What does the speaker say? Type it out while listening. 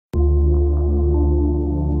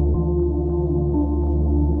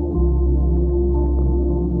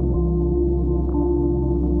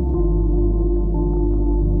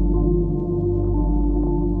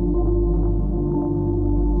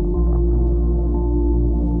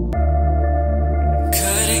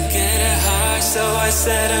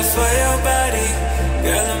set her for your body.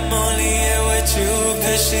 Girl, I'm only here with you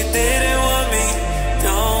cause she didn't want me.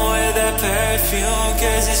 Don't wear that perfume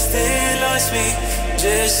cause it still lost me.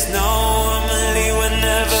 Just know I'ma leave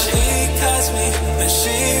whenever she calls me. When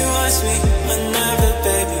she wants me, whenever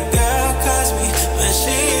baby girl calls me. When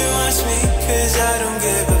she wants me, cause I don't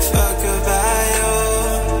give a fuck about you.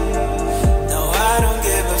 No, I don't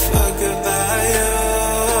give a fuck about you.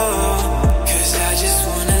 Cause I just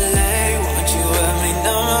wanna lay, won't you help me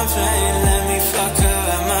numb my pain? Let me fuck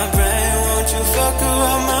around my brain. Won't you fuck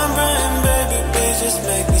around my brain, baby? Please just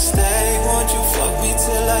make me stay. Won't you fuck me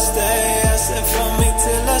till I stay? I said fuck me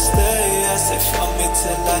till I stay. I said fuck me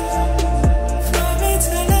till I stay.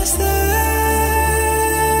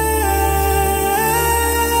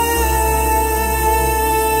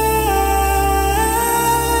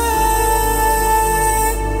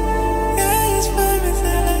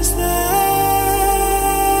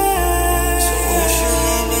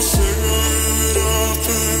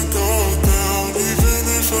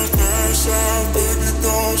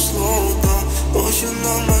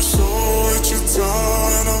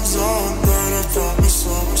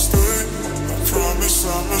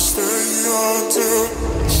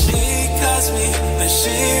 She calls me when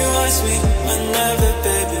she wants me. Whenever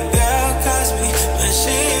baby girl calls me. When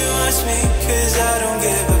she wants me, cause I don't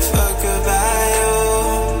give a fuck about you.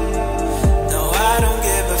 No, I don't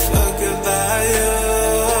give a fuck about you.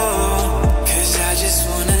 Cause I just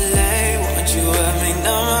wanna lay. Won't you help me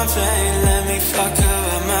numb my pain? Let me fuck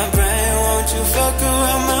around my brain. Won't you fuck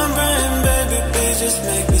around my brain, baby? Please just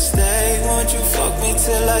make me stay. Won't you fuck me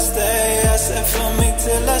till I stay? I said fuck me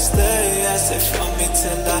till I stay. I said fuck me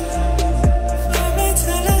till I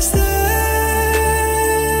stay.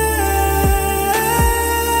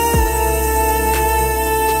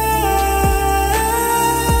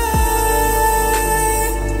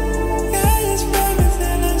 Yeah, just fuck me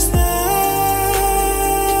till I stay.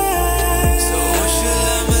 So won't you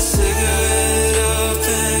light my cigarette up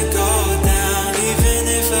and go down? Even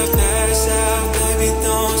if I pass out, baby,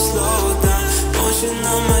 don't slow down. Won't you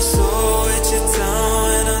know my soul?